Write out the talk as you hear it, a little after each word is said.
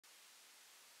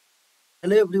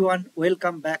Hello everyone,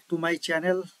 welcome back to my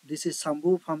channel. This is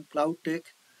Sambhu from Cloud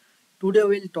Tech. Today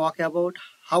we'll talk about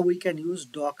how we can use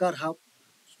Docker Hub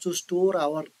to store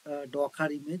our Docker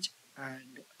image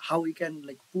and how we can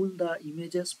pull the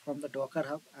images from the Docker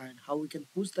Hub and how we can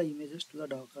push the images to the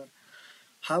Docker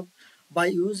Hub by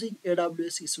using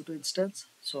AWS EC2 instance.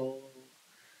 So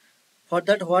for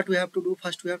that, what we have to do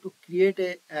first, we have to create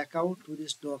a account to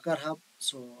this Docker Hub.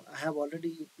 So I have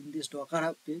already in this Docker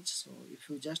Hub page. So if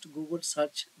you just Google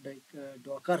search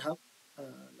Docker Hub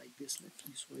like this, let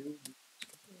me show you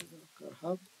Docker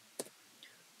Hub.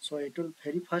 So it will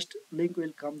very first link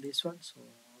will come this one. So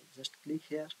just click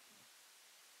here.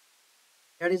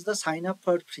 Here is the sign up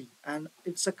for free, and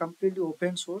it's a completely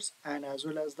open source and as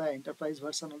well as the enterprise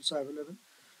version also available.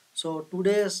 So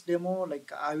today's demo,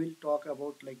 I will talk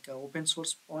about open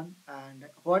source one, and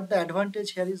what the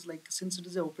advantage here is, since it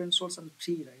is a open source and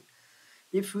free, right?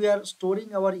 If we are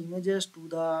storing our images to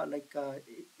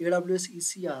the AWS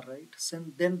ECR, right?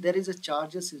 Then there is a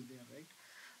charges is there, right?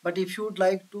 But if you would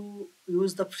like to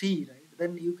use the free, right,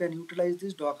 then you can utilize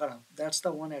this Docker Hub. That's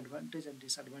the one advantage and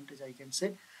disadvantage I can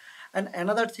say. And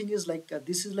another thing is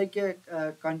this is like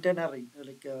a container,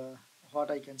 what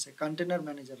I can say, container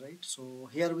manager, right? So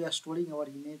here we are storing our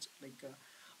image,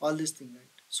 all this thing, right?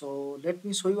 So let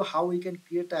me show you how we can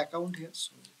create an account here.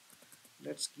 So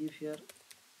let's give here,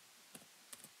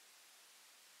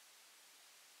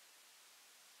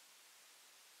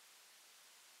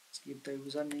 let's give the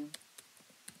username.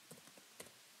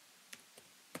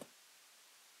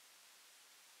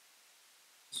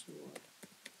 So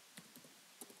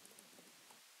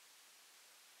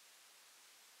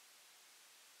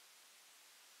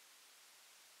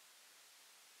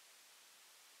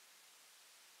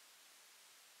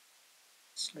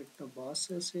select the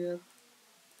bosses here.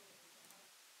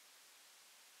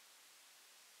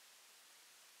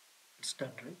 It's done,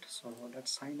 right? So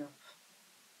let's sign up.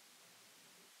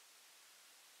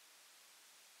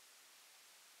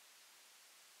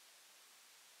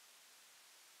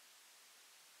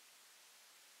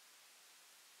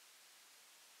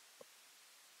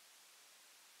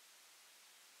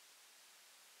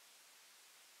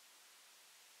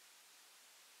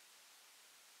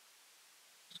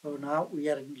 So now we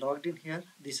are logged in here.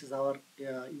 This is our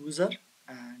user,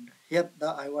 and here the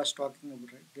I was talking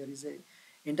about, right? There is a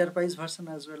enterprise version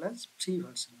as well as free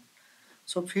version.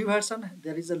 So free version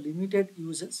there is a limited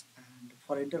uses, and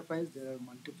for enterprise there are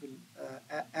multiple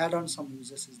add-on some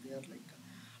uses is there,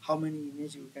 how many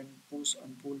image you can push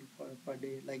and pull per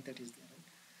day, like that is there. Right?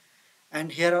 And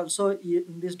here also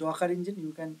in this Docker engine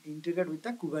you can integrate with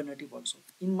the Kubernetes also.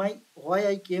 In my why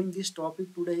I came this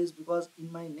topic today is because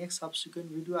in my next subsequent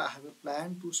video I have a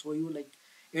plan to show you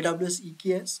AWS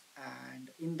EKS, and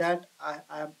in that I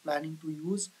am planning to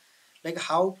use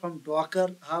how from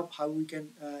Docker Hub how we can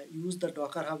use the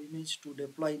Docker Hub image to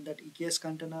deploy in that EKS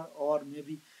container, or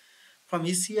maybe from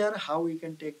ECR how we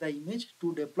can take the image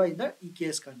to deploy in the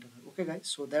EKS container. Okay guys,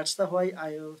 so that's the why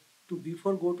I to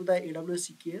before go to the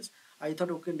AWS EKS I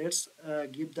thought, okay, let's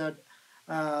give that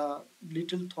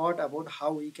little thought about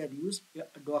how we can use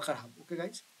Docker Hub. Okay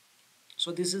guys,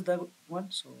 so this is the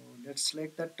one. So let's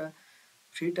select that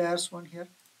free tiers one here,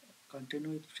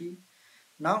 continue with free.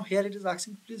 Now here it is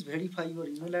asking please verify your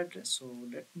email address. So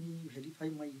let me verify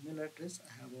my email address.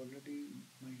 I have already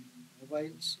my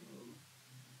mobile, so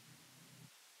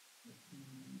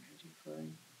verify.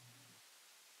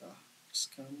 It's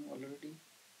come already.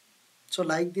 So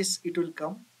like this it will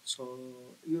come.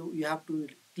 So you have to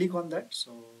click on that.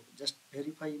 So just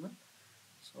verify email.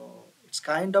 So it's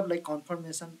kind of like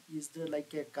confirmation, is the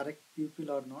a correct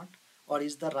people or not, or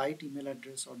is the right email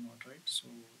address or not, right? So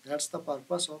that's the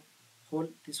purpose of whole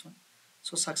this one.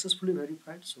 So successfully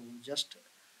verified. So just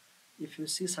if you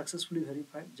see successfully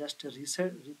verified, just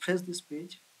reset refresh this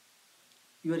page,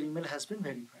 your email has been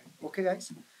verified. Okay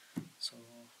guys, so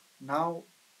now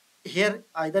here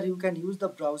either you can use the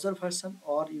browser version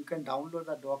or you can download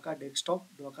the Docker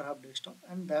Hub desktop,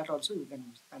 and that also you can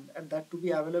use, and that to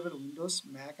be available Windows,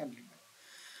 Mac and Linux.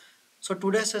 So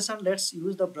today's session let's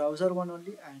use the browser one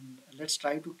only, and let's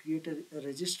try to create a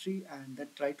registry and then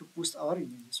try to push our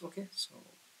images. Okay, so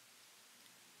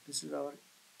this is our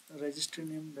registry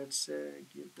name. Let's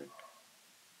give that.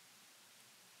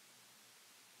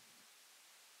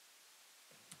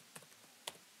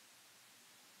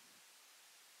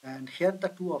 And here the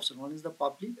two options, one is the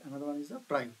public, another one is the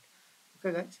private.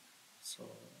 Okay guys, so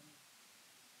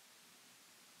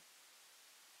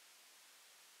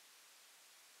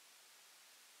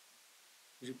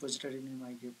repository name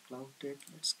I give cloud tech.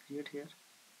 Let's create here.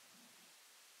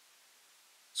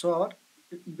 So our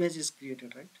image is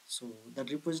created, right? So the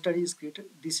repository is created.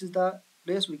 This is the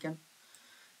place we can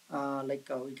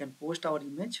we can post our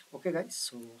image. Okay guys,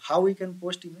 so how we can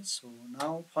post image? So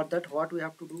now for that, what we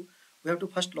have to do, we have to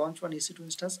first launch one EC2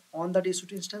 instance. On that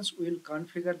EC2 instance we will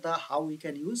configure the how we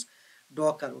can use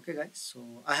Docker. Okay guys,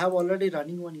 so I have already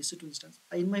running one EC2 instance.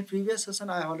 In my previous session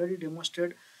I have already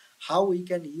demonstrated how we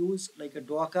can use like a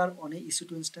Docker on a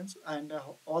EC2 instance, and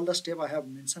all the step I have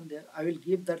mentioned there. I will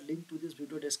give that link to this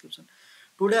video description.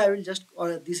 Today I will just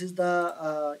this is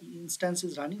the instance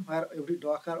is running where every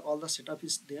Docker all the setup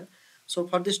is there. So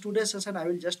for this today's session I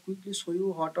will just quickly show you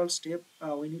what all step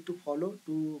we need to follow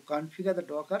to configure the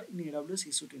Docker in AWS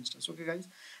EC2 instance. Okay guys,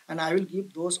 and I will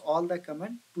give those all the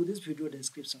command to this video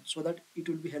description so that it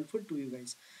will be helpful to you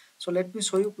guys. So let me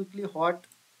show you quickly what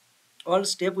all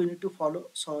step we need to follow.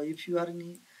 So if you are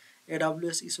in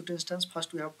AWS EC2 instance,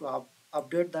 first we have to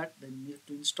update that, then we have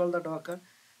to install the Docker,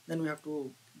 then we have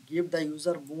to give the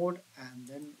user mode, and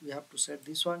then we have to set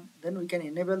this one, then we can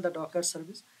enable the Docker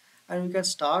service, and we can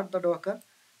start the Docker,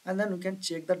 and then we can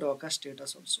check the Docker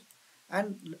status also,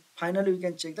 and finally we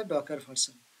can check the Docker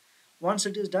version. Once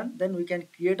it is done, then we can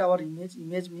create our image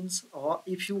means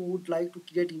if you would like to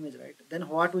create image, right, then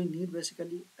what we need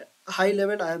basically high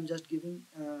level I am just giving.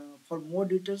 For more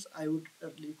details I would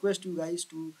request you guys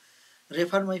to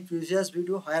refer my previous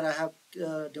video where I have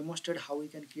demonstrated how we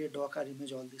can create Docker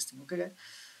image, all these things. Okay guys,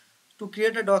 to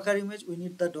create a Docker image we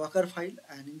need the Docker file,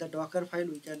 and in the Docker file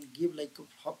we can give like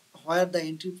where the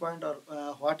entry point or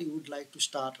what you would like to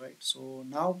start, right. So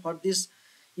now for this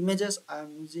images I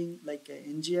am using like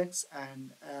ngx,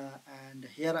 and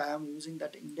here I am using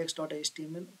that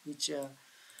index.html which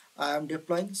I am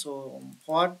deploying. So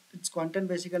what its content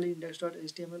basically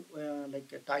index.html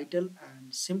like a title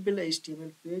and simple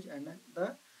HTML page, and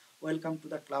the welcome to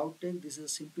the cloud tech. This is a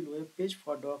simple web page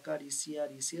for Docker,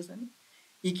 ECR, ECS, and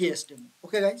EKS demo.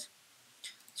 Okay guys,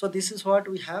 so this is what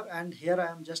we have, and here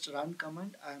I am just run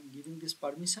command. I am giving this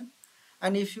permission,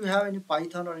 and if you have any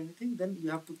Python or anything, then you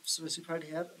have to specify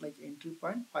here like entry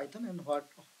point Python and what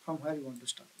from where you want to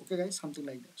start. Okay guys, something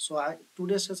like that. So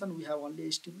today's session we have only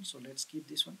HTML, so let's keep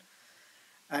this one.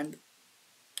 And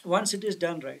once it is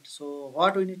done, right, so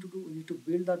what we need to do, we need to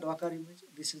build the Docker image.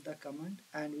 This is the command,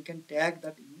 and we can tag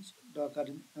that image Docker.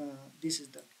 This is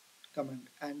the command,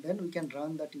 and then we can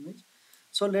run that image.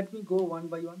 So let me go one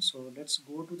by one. So let's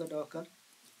go to the Docker.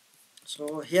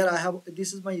 So here I have,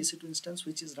 this is my EC2 instance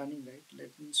which is running, right.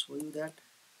 Let me show you that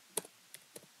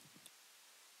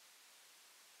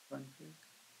config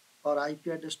or IP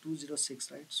address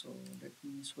 206, right. So let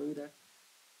me show you that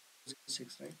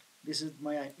 6, right. This is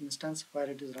my instance where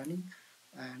it is running,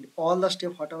 and all the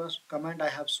step whatever command I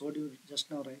have showed you just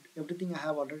now, right, everything I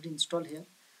have already installed here.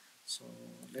 So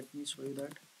let me show you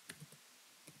that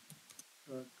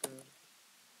Docker.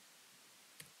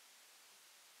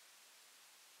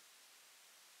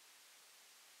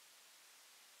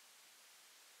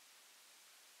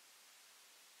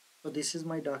 So this is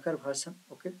my Docker version.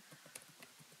 Okay,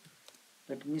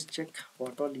 let me check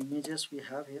what all images we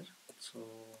have here. So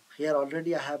here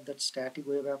already I have that static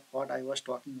web app what I was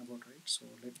talking about, right. So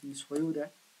let me show you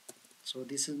that. So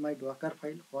this is my Docker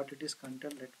file, what it is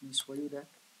content. Let me show you that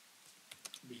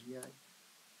vi.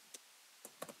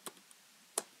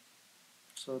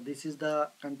 So this is the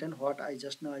content what I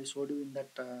just now I showed you in that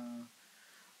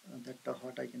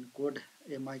what I can code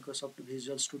a Microsoft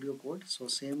Visual Studio code. So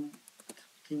same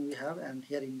thing we have, and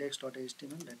here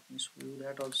index.html. Let me show you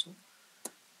that also.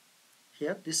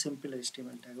 Here this simple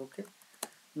HTML tag. Okay,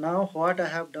 now what I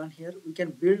have done here, we can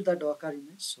build the Docker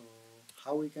image. So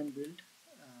how we can build,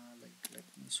 let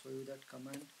me show you that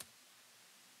command.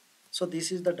 So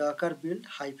this is the Docker build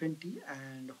 -t,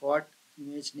 and what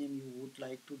image name you would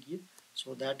like to give.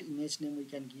 So that image name we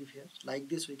can give here. Like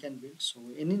this we can build.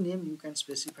 So any name you can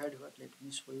specify here. Let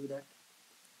me show you that.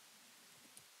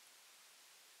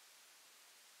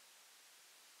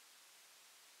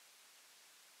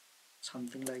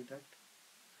 Something like that.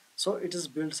 So it is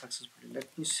built successfully.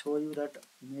 Let me show you that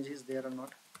image is there or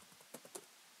not.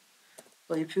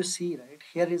 So if you see, right,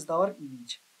 here is our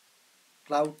image,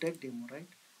 cloud tech demo, right.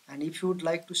 And if you would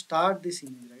like to start this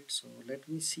image, right, so let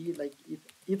me see like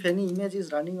if any image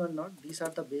is running or not. These are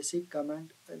the basic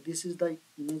command. This is the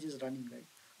image is running, right,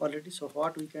 already. So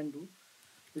what we can do,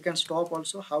 we can stop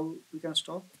also. How we can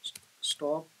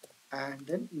stop, and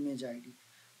then image ID,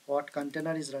 what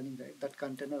container is running, right, that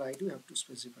container ID you have to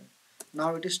specify.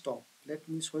 Now it is stop. Let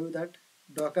me show you that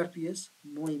Docker ps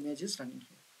no image is running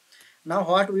here. Now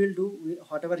what we will do,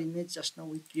 whatever image just now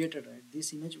we created, right,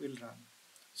 this image will run.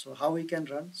 So how we can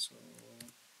run? So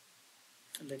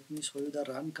let me show you the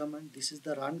run command. This is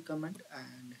the run command,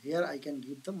 and here I can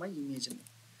give the my image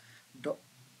name,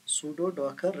 sudo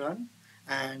docker run,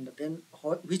 and then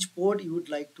which port you would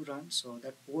like to run. So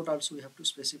that port also we have to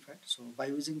specify. So by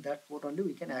using that port only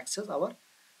we can access our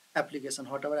application,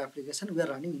 whatever application we are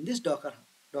running in this docker.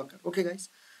 Okay guys,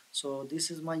 so this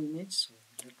is my image. So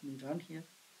let me run here.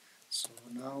 So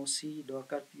now see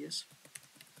docker ps.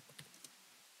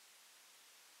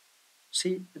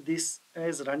 See this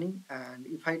is running, and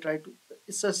if I try to,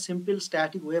 it's a simple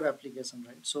static web application,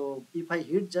 right? So if I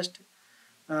hit just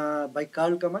by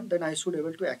curl command, then I should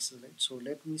able to access, right? So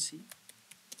let me see.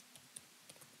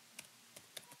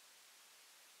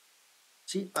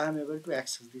 See, I am able to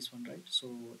access this one, right?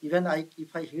 So even I,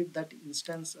 if I hit that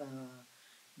instance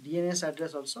DNS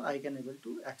address also, I can able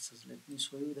to access. Let me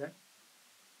show you that.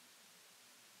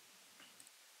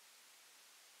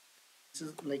 This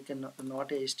is like a,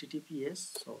 not a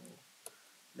HTTPS. So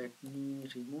let me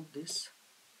remove this.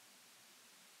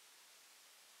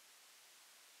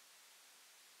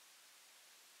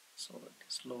 So it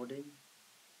is loading.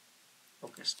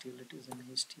 Okay, still it is an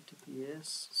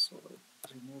HTTPS. So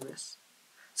remove S.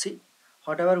 See,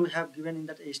 whatever we have given in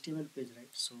that HTML page, right?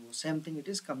 So same thing it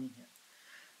is coming here.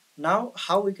 Now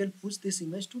how we can push this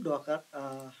image to docker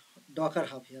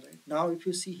hub here, right? Now if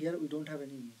you see here, we don't have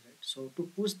any image, right? So to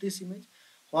push this image,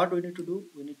 what we need to do,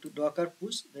 we need to docker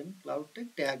push, then cloud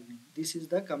tag name. This is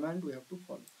the command we have to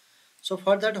follow. So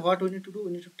for that, what we need to do,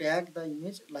 we need to tag the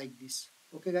image like this.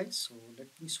 Okay guys, so let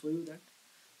me show you that.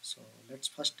 So let's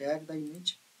first tag the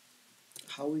image.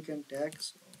 How we can tag?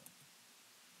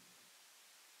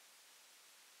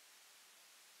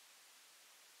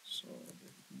 So let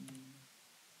me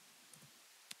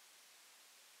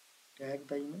tag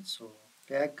the image. So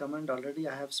tag command already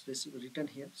I have specific written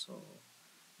here. So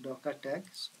docker tag.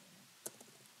 So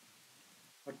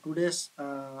for today's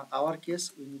our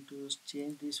case, we need to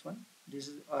change this one. This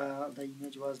is the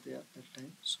image was there that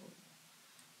time. So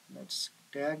let's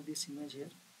tag this image here,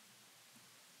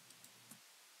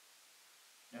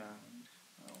 and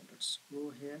now let's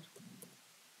go here.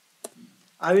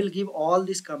 I will give all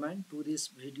this command to this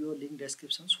video link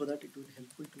description so that it will be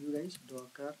helpful to you guys.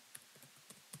 Docker.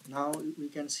 Now we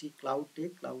can see cloud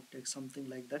take something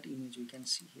like that image we can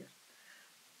see here,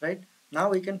 right?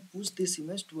 Now we can push this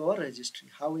image to our registry.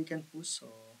 How we can push? So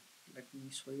let me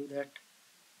show you that.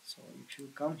 So if you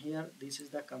come here, this is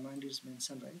the command is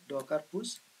mentioned, right? Docker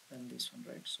push and this one,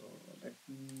 right? So let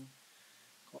me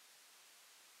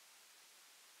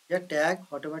yeah, tag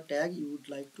whatever tag you would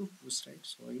like to push, right?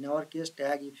 So in our case,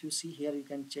 tag, if you see here, you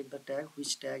can check the tag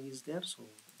which tag is there. So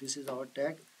this is our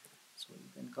tag, so you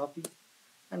can copy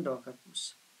and docker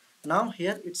push. Now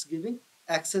here it's giving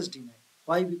access denied.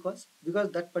 Why? Because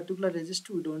that particular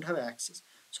registry we don't have access.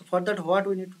 So for that, what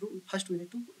we need to do, first we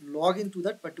need to log into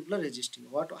that particular registry.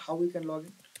 How we can log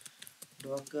in?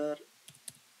 Docker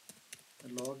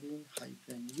login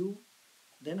hyphen u,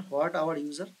 then what our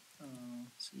user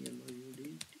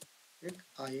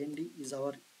cloud ind is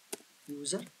our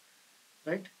user,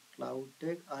 right? Cloud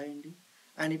tech ind,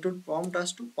 and it will prompt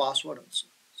us to password also.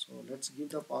 So let's give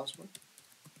the password.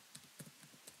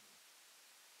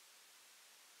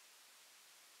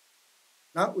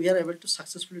 Now we are able to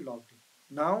successfully log in.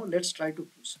 Now let's try to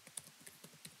push,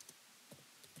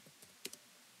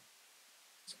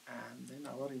 and then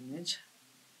our image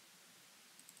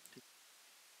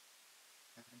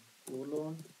and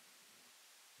colon.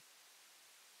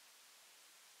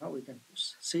 Now we can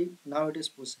push. See, now it is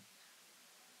pushing.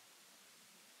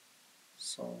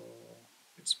 So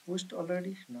it's pushed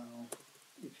already. Now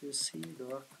if you see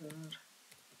docker,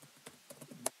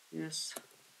 yes,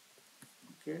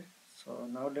 okay. So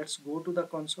now let's go to the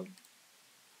console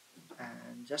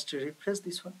and just refresh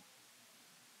this one.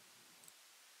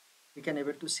 We can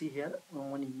able to see here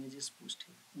one image is pushed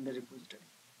here in the repository.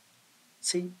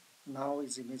 See, now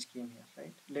his image came here,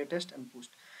 right? Latest and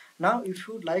pushed. Now if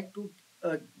you would like to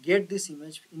get this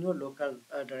image in your local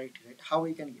directory, right? How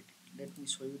we can get it? Let me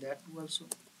show you that too also.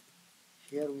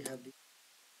 Here we have the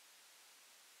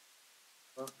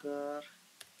docker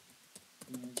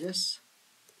images.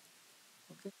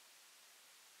 Okay,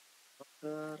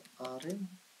 docker rm.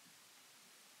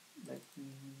 Let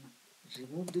me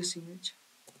remove this image.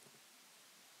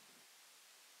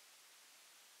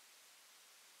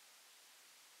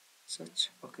 Such,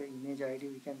 okay, image id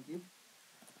we can give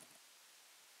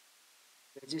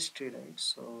registry, right?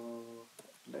 So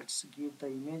let's give the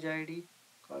image id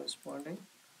corresponding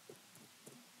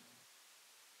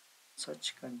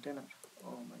such container.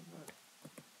 Oh my god,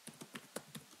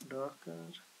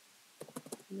 docker,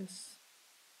 yes,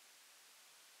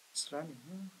 it's running,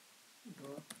 huh?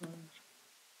 Docker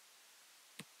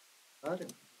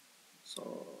rm. So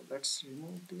let's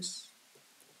remove this.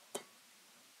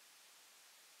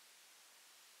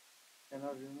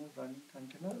 Cannot remove running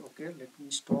container. Okay, let me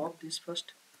stop this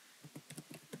first.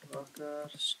 Docker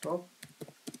stop.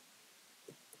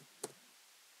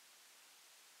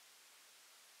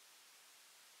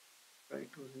 Try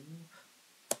to remove.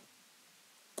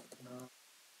 Now,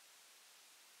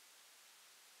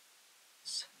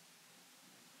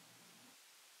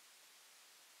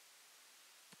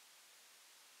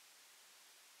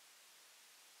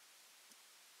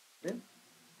 then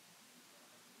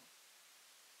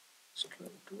let's try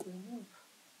to remove.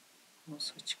 No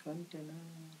such container.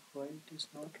 Why it is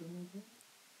not removing?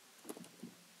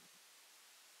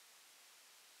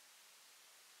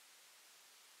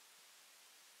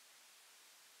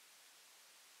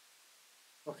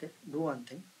 Okay, do one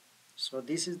thing. So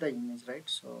this is the image, right?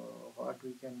 So what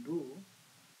we can do?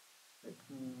 Let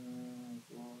me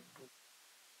go to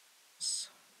this.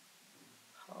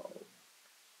 How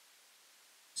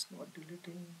it's not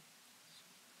deleting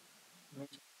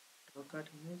image. Docker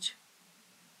image.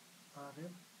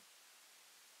 RM.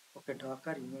 Okay,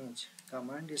 Docker image.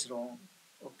 Command is wrong.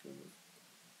 Okay,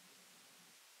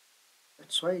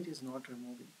 that's why it is not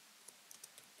removing.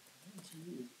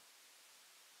 Gee.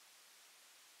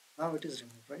 Now it is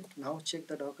removed, right? Now check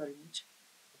the Docker image.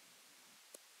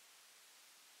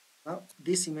 Now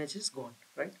this image is gone,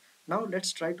 right? Now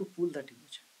let's try to pull that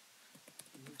image.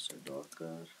 So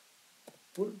Docker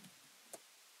pull,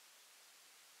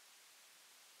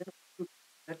 then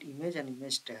that image and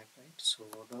image tag, right? So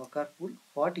Docker pull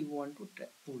what you want to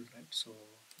pull, right? So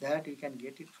that we can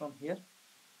get it from here.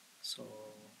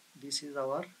 So this is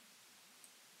our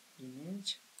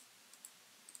image.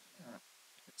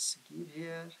 Let's give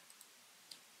here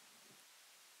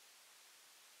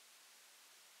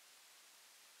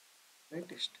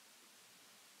latest.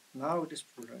 Now it is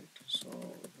full, right? So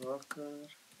Docker.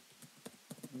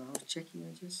 Now check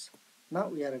images. Now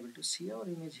we are able to see our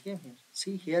image came here.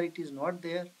 See here it is not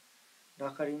there.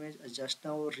 Docker image I just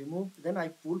now removed. Then I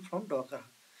pull from Docker.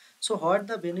 So what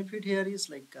the benefit here is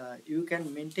like you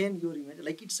can maintain your image.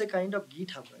 Like it's a kind of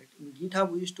GitHub, right? In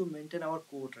GitHub we used to maintain our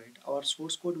code, right? Our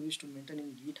source code we used to maintain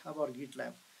in GitHub or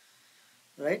GitLab,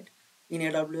 right? In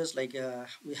AWS, like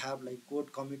we have like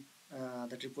code commit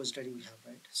that repository we have,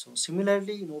 right? So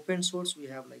similarly in open source we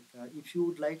have like if you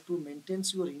would like to maintain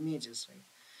your images, right?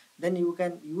 Then you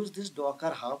can use this Docker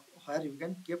Hub where you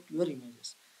can keep your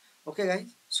images. Okay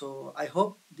guys, so I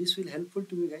hope this will helpful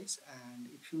to you guys, and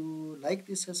if you like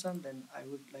this session, then I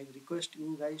would like request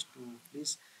you guys to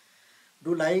please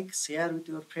do like, share with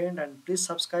your friend, and please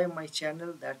subscribe my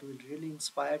channel. That will really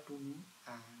inspire to me,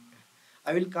 and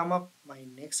I will come up my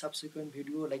next subsequent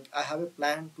video. Like I have a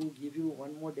plan to give you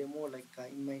one more demo like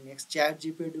in my next chat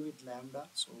gpd with lambda.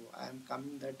 So I am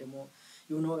coming that demo.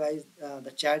 You know guys, the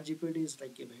chat gpd is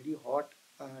like a very hot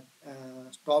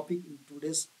topic in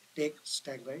today's tech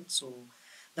stack, right? So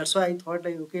that's why I thought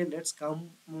like okay, let's come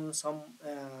some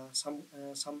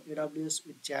AWS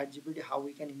with chat gpt, how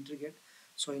we can integrate.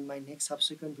 So in my next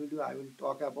subsequent video I will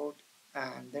talk about,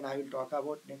 and then I will talk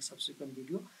about next subsequent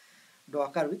video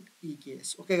Docker with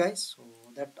EKS. Okay guys, so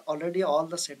that already all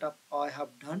the setup I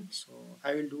have done, so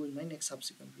I will do in my next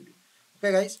subsequent video.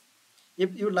 Okay guys,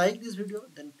 if you like this video,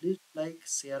 then please like,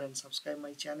 share and subscribe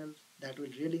my channel. That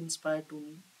will really inspire to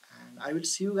me, and I will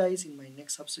see you guys in my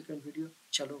next subsequent video.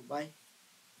 Chalo, bye.